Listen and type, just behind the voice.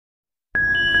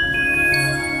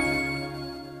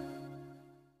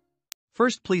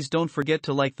First, please don't forget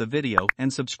to like the video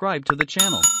and subscribe to the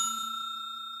channel.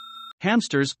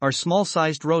 Hamsters are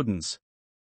small-sized rodents.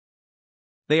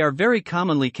 They are very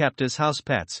commonly kept as house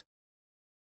pets.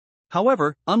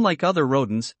 However, unlike other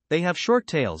rodents, they have short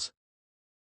tails.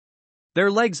 Their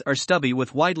legs are stubby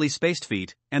with widely spaced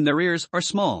feet, and their ears are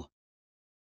small.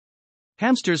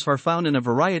 Hamsters are found in a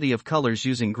variety of colors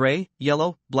using gray,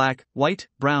 yellow, black, white,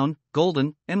 brown,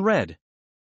 golden, and red.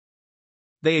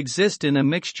 They exist in a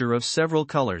mixture of several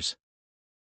colors.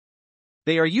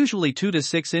 They are usually 2 to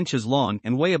 6 inches long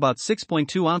and weigh about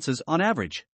 6.2 ounces on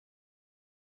average.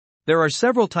 There are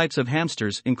several types of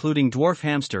hamsters, including dwarf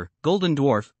hamster, golden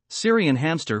dwarf, Syrian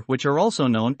hamster, which are also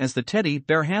known as the teddy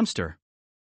bear hamster.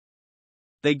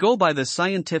 They go by the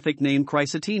scientific name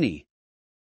chrysotini.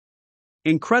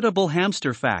 Incredible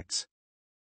hamster facts.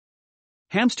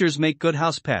 Hamsters make good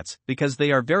house pets because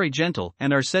they are very gentle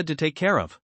and are said to take care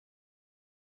of.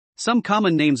 Some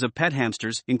common names of pet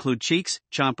hamsters include Cheeks,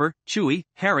 Chomper, Chewy,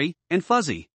 Hairy, and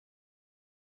Fuzzy.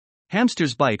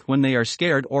 Hamsters bite when they are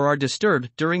scared or are disturbed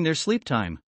during their sleep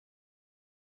time.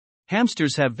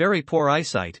 Hamsters have very poor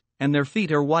eyesight, and their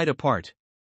feet are wide apart.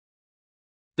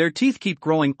 Their teeth keep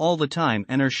growing all the time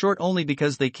and are short only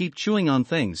because they keep chewing on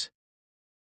things.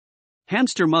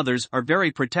 Hamster mothers are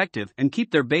very protective and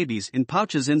keep their babies in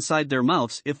pouches inside their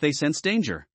mouths if they sense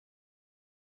danger.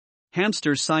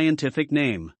 Hamster scientific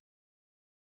name.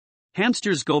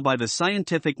 Hamsters go by the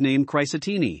scientific name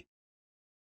chrysotini.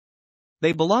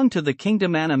 They belong to the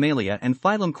kingdom Animalia and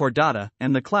phylum Chordata,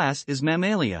 and the class is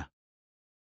Mammalia.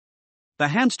 The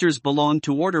hamsters belong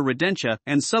to order Rodentia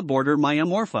and suborder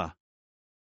Myomorpha.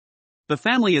 The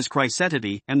family is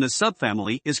Chrysetidae and the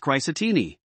subfamily is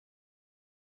Chrysotini.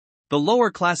 The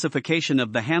lower classification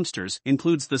of the hamsters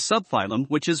includes the subphylum,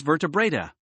 which is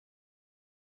Vertebrata.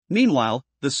 Meanwhile,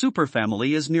 the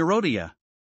superfamily is Neurodia.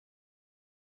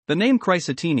 The name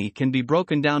Chrysotini can be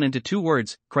broken down into two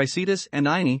words, chrysetus and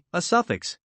ini, a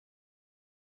suffix.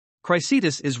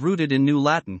 Chrysetus is rooted in New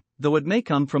Latin, though it may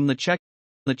come from the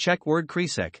Czech word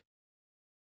křížek.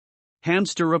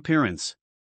 Hamster appearance.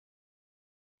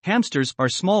 Hamsters are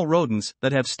small rodents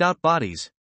that have stout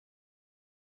bodies.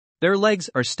 Their legs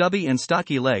are stubby and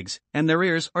stocky legs, and their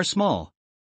ears are small.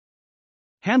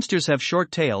 Hamsters have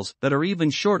short tails that are even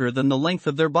shorter than the length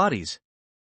of their bodies.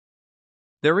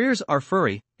 Their ears are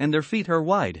furry, and their feet are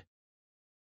wide.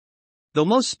 Though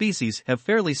most species have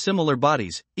fairly similar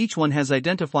bodies, each one has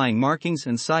identifying markings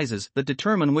and sizes that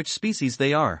determine which species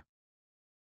they are.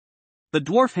 The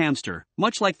dwarf hamster,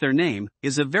 much like their name,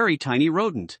 is a very tiny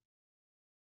rodent.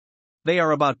 They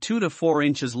are about 2 to 4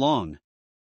 inches long.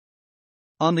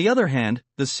 On the other hand,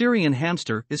 the Syrian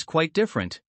hamster is quite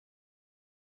different.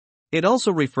 It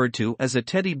also referred to as a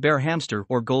teddy bear hamster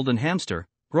or golden hamster,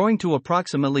 growing to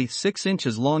approximately 6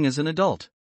 inches long as an adult.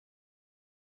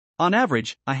 On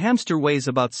average, a hamster weighs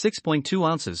about 6.2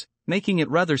 ounces, making it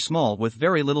rather small with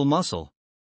very little muscle.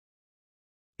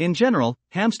 In general,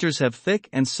 hamsters have thick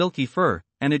and silky fur,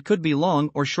 and it could be long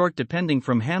or short depending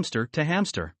from hamster to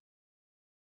hamster.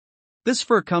 This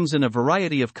fur comes in a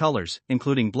variety of colors,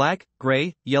 including black,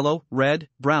 gray, yellow, red,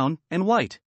 brown, and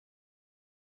white.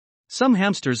 Some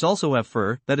hamsters also have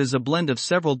fur that is a blend of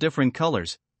several different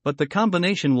colors, but the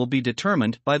combination will be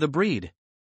determined by the breed.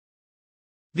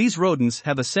 These rodents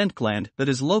have a scent gland that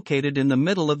is located in the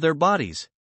middle of their bodies.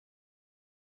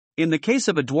 In the case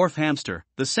of a dwarf hamster,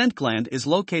 the scent gland is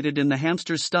located in the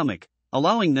hamster's stomach,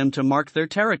 allowing them to mark their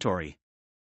territory.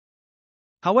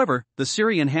 However, the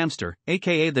Syrian hamster,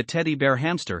 aka the teddy bear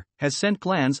hamster, has scent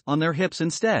glands on their hips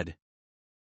instead.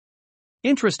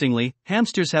 Interestingly,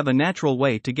 hamsters have a natural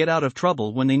way to get out of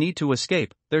trouble when they need to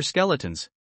escape, their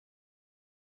skeletons.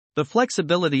 The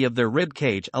flexibility of their rib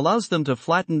cage allows them to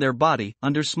flatten their body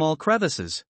under small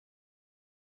crevices.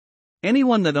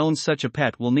 Anyone that owns such a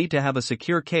pet will need to have a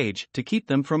secure cage to keep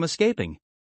them from escaping.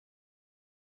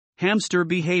 Hamster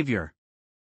behavior.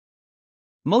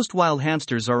 Most wild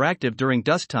hamsters are active during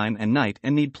dusktime and night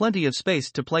and need plenty of space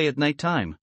to play at night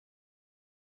time.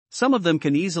 Some of them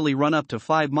can easily run up to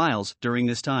 5 miles during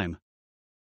this time.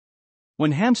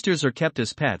 When hamsters are kept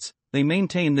as pets, they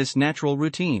maintain this natural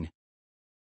routine.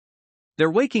 Their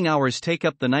waking hours take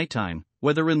up the nighttime,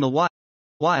 whether in the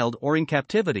wild or in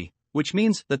captivity, which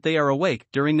means that they are awake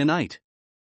during the night.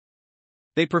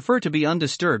 They prefer to be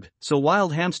undisturbed, so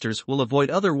wild hamsters will avoid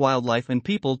other wildlife and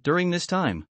people during this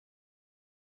time.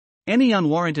 Any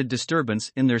unwarranted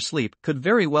disturbance in their sleep could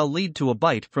very well lead to a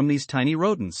bite from these tiny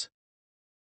rodents.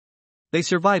 They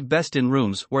survive best in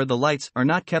rooms where the lights are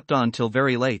not kept on till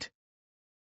very late.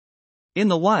 In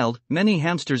the wild, many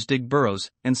hamsters dig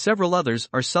burrows, and several others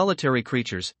are solitary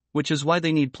creatures, which is why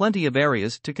they need plenty of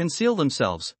areas to conceal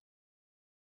themselves.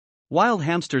 Wild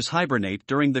hamsters hibernate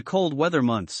during the cold weather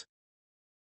months.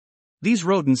 These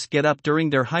rodents get up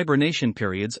during their hibernation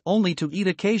periods only to eat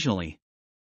occasionally.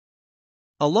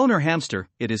 A loner hamster,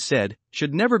 it is said,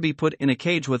 should never be put in a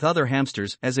cage with other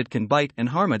hamsters as it can bite and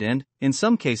harm it and, in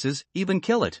some cases, even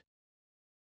kill it.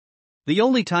 The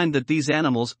only time that these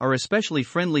animals are especially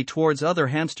friendly towards other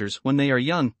hamsters when they are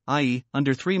young, i.e.,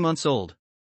 under 3 months old.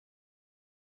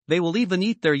 They will even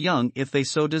eat their young if they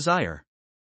so desire.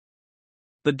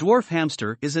 The dwarf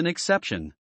hamster is an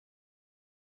exception.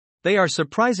 They are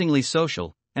surprisingly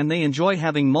social, and they enjoy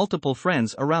having multiple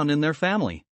friends around in their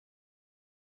family.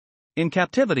 In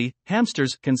captivity,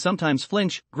 hamsters can sometimes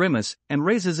flinch, grimace, and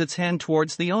raises its hand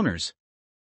towards the owners.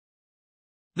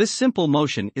 This simple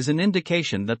motion is an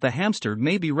indication that the hamster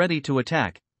may be ready to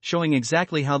attack, showing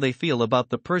exactly how they feel about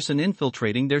the person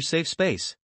infiltrating their safe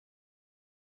space.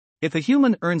 If a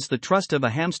human earns the trust of a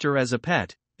hamster as a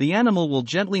pet, the animal will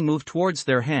gently move towards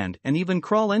their hand and even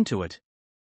crawl into it.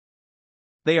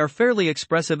 They are fairly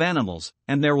expressive animals,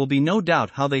 and there will be no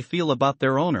doubt how they feel about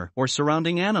their owner or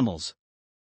surrounding animals.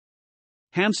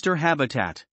 Hamster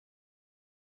habitat.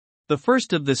 The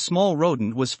first of this small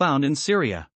rodent was found in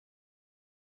Syria.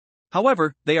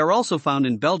 However, they are also found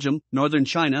in Belgium, northern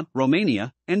China,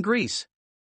 Romania, and Greece.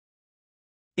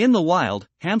 In the wild,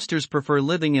 hamsters prefer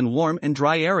living in warm and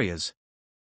dry areas.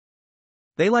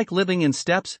 They like living in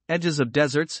steppes, edges of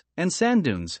deserts, and sand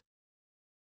dunes.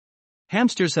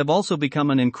 Hamsters have also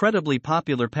become an incredibly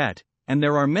popular pet, and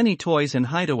there are many toys and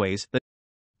hideaways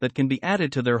that can be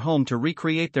added to their home to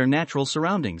recreate their natural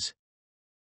surroundings.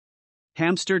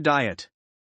 Hamster diet.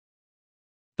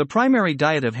 The primary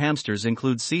diet of hamsters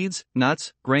includes seeds,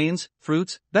 nuts, grains,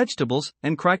 fruits, vegetables,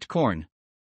 and cracked corn.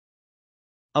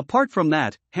 Apart from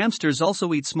that, hamsters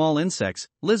also eat small insects,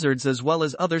 lizards as well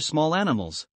as other small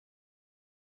animals.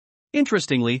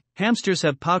 Interestingly, hamsters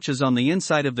have pouches on the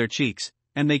inside of their cheeks,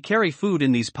 and they carry food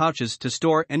in these pouches to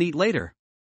store and eat later.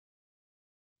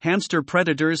 Hamster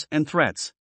predators and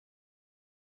threats.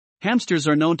 Hamsters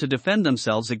are known to defend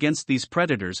themselves against these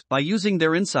predators by using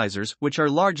their incisors, which are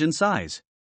large in size.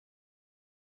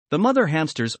 The mother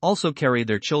hamsters also carry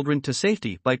their children to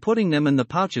safety by putting them in the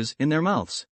pouches in their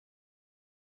mouths.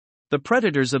 The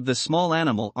predators of this small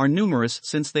animal are numerous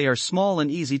since they are small and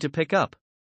easy to pick up.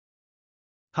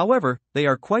 However, they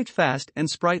are quite fast and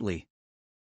sprightly.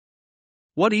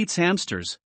 What eats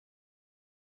hamsters?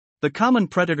 The common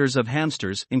predators of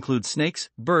hamsters include snakes,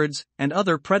 birds, and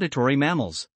other predatory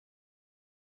mammals.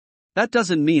 That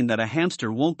doesn't mean that a hamster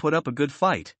won't put up a good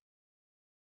fight.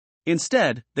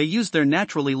 Instead, they use their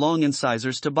naturally long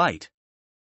incisors to bite.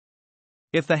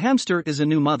 If the hamster is a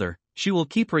new mother, she will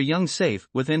keep her young safe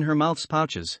within her mouth's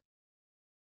pouches.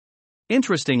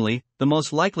 Interestingly, the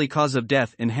most likely cause of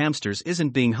death in hamsters isn't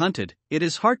being hunted, it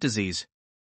is heart disease.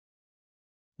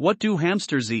 What do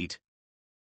hamsters eat?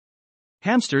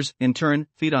 Hamsters, in turn,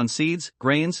 feed on seeds,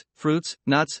 grains, fruits,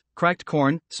 nuts, cracked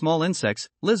corn, small insects,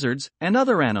 lizards, and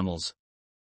other animals.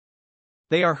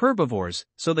 They are herbivores,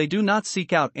 so they do not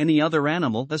seek out any other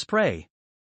animal as prey.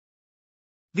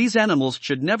 These animals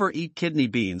should never eat kidney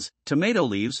beans, tomato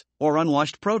leaves, or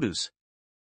unwashed produce.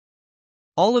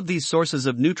 All of these sources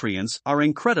of nutrients are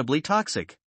incredibly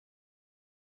toxic.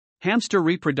 Hamster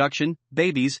reproduction,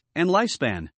 babies, and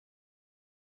lifespan.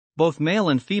 Both male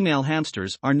and female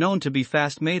hamsters are known to be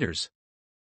fast maters.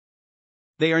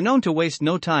 They are known to waste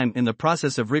no time in the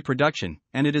process of reproduction,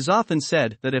 and it is often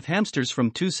said that if hamsters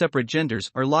from two separate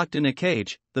genders are locked in a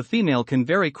cage, the female can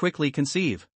very quickly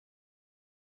conceive.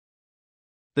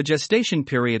 The gestation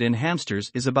period in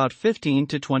hamsters is about 15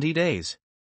 to 20 days.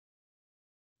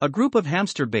 A group of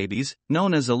hamster babies,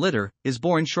 known as a litter, is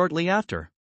born shortly after.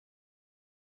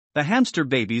 The hamster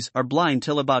babies are blind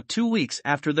till about 2 weeks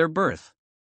after their birth.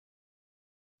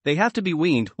 They have to be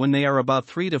weaned when they are about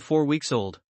 3 to 4 weeks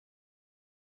old.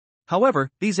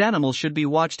 However, these animals should be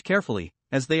watched carefully,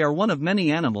 as they are one of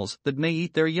many animals that may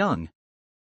eat their young.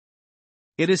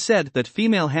 It is said that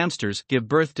female hamsters give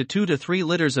birth to 2 to 3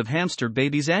 litters of hamster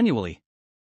babies annually.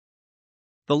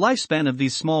 The lifespan of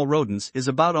these small rodents is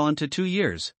about 1 to 2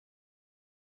 years.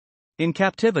 In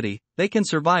captivity, they can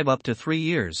survive up to 3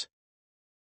 years.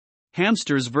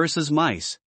 Hamsters versus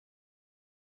mice.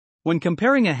 When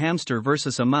comparing a hamster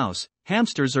versus a mouse,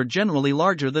 hamsters are generally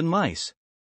larger than mice.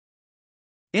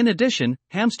 In addition,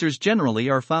 hamsters generally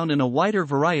are found in a wider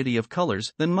variety of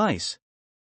colors than mice.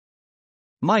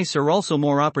 Mice are also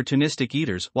more opportunistic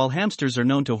eaters, while hamsters are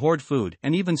known to hoard food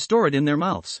and even store it in their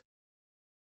mouths.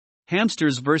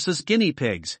 Hamsters versus guinea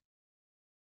pigs.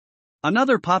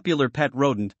 Another popular pet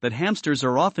rodent that hamsters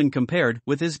are often compared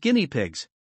with is guinea pigs.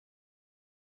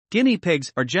 Guinea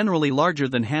pigs are generally larger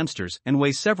than hamsters and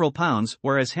weigh several pounds,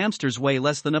 whereas hamsters weigh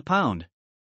less than a pound.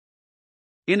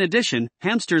 In addition,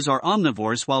 hamsters are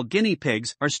omnivores while guinea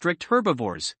pigs are strict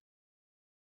herbivores.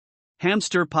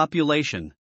 Hamster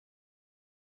population.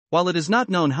 While it is not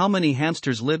known how many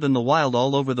hamsters live in the wild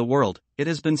all over the world, it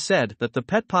has been said that the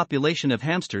pet population of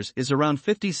hamsters is around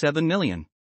 57 million.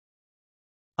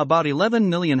 About 11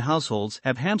 million households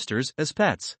have hamsters as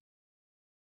pets.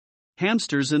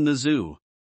 Hamsters in the zoo.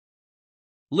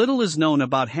 Little is known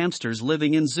about hamsters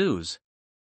living in zoos.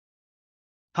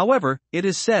 However, it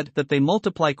is said that they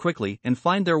multiply quickly and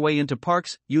find their way into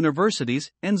parks,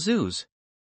 universities, and zoos.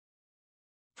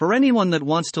 For anyone that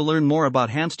wants to learn more about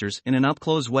hamsters in an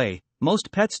up-close way,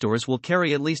 most pet stores will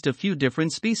carry at least a few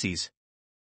different species.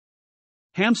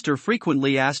 Hamster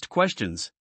frequently asked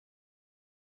questions.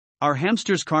 Are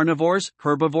hamsters carnivores,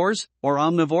 herbivores, or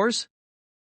omnivores?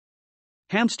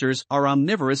 Hamsters are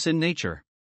omnivorous in nature.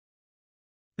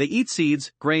 They eat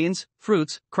seeds, grains,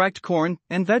 fruits, cracked corn,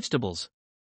 and vegetables.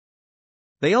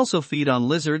 They also feed on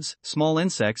lizards, small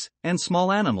insects, and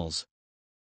small animals.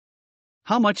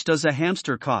 How much does a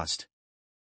hamster cost?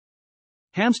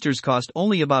 Hamsters cost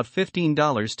only about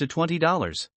 $15 to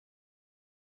 $20.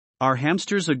 Are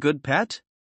hamsters a good pet?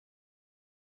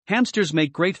 Hamsters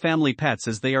make great family pets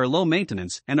as they are low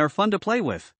maintenance and are fun to play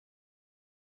with.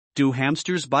 Do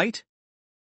hamsters bite?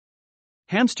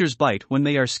 Hamsters bite when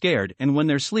they are scared and when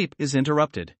their sleep is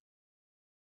interrupted.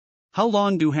 How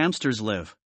long do hamsters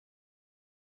live?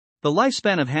 The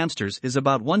lifespan of hamsters is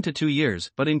about 1 to 2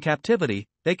 years, but in captivity,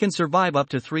 they can survive up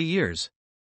to 3 years.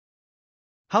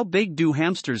 How big do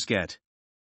hamsters get?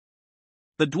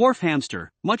 The dwarf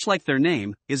hamster, much like their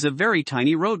name, is a very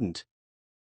tiny rodent.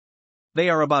 They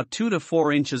are about 2 to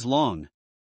 4 inches long.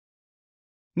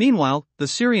 Meanwhile, the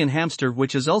Syrian hamster,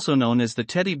 which is also known as the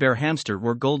teddy bear hamster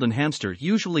or golden hamster,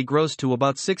 usually grows to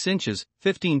about 6 inches,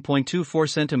 15.24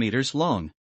 centimeters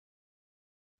long.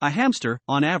 A hamster,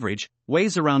 on average,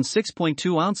 weighs around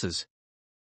 6.2 ounces.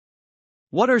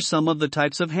 What are some of the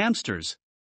types of hamsters?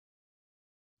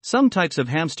 Some types of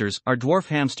hamsters are dwarf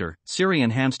hamster,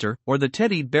 Syrian hamster, or the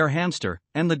teddy bear hamster,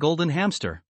 and the golden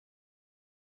hamster.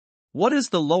 What is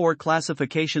the lower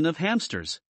classification of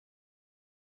hamsters?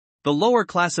 The lower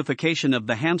classification of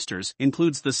the hamsters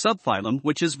includes the subphylum,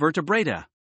 which is Vertebrata.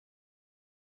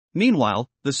 Meanwhile,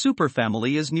 the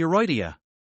superfamily is Neuroidea.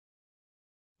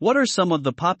 What are some of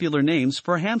the popular names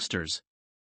for hamsters?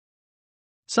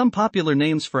 Some popular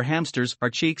names for hamsters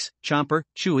are Cheeks, Chomper,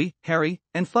 Chewy, Hairy,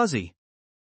 and Fuzzy.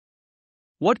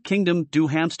 What kingdom do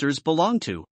hamsters belong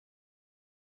to?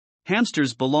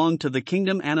 Hamsters belong to the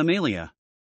kingdom Animalia.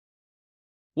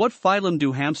 What phylum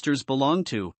do hamsters belong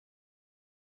to?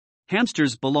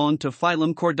 Hamsters belong to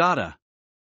phylum Chordata.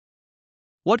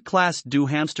 What class do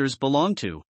hamsters belong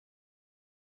to?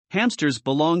 Hamsters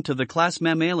belong to the class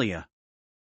Mammalia.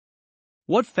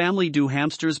 What family do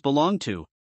hamsters belong to?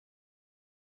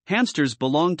 Hamsters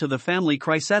belong to the family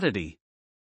Chrysetidae.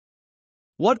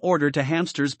 What order do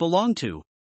hamsters belong to?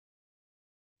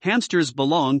 Hamsters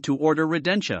belong to order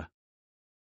Rodentia.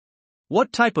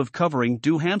 What type of covering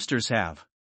do hamsters have?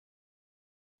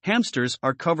 Hamsters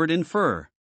are covered in fur.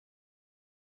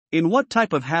 In what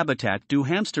type of habitat do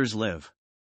hamsters live?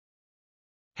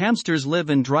 Hamsters live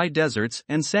in dry deserts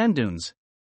and sand dunes.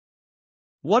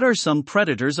 What are some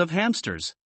predators of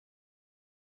hamsters?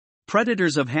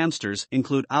 Predators of hamsters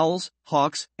include owls,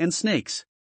 hawks, and snakes.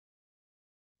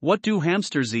 What do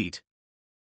hamsters eat?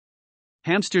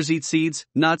 Hamsters eat seeds,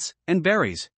 nuts, and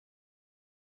berries.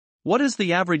 What is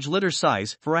the average litter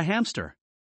size for a hamster?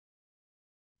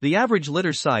 The average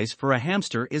litter size for a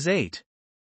hamster is 8.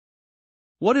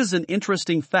 What is an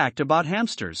interesting fact about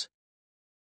hamsters?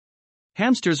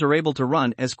 Hamsters are able to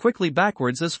run as quickly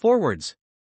backwards as forwards.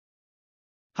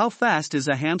 How fast is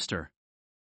a hamster?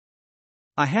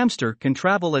 A hamster can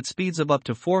travel at speeds of up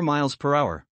to 4 miles per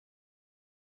hour.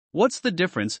 What's the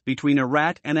difference between a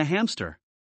rat and a hamster?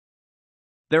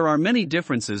 There are many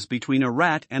differences between a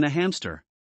rat and a hamster.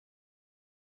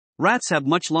 Rats have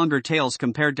much longer tails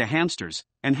compared to hamsters,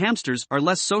 and hamsters are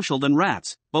less social than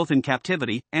rats, both in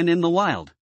captivity and in the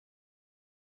wild.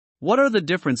 What are the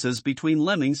differences between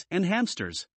lemmings and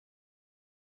hamsters?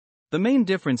 The main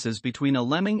differences between a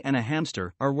lemming and a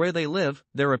hamster are where they live,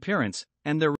 their appearance,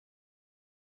 and their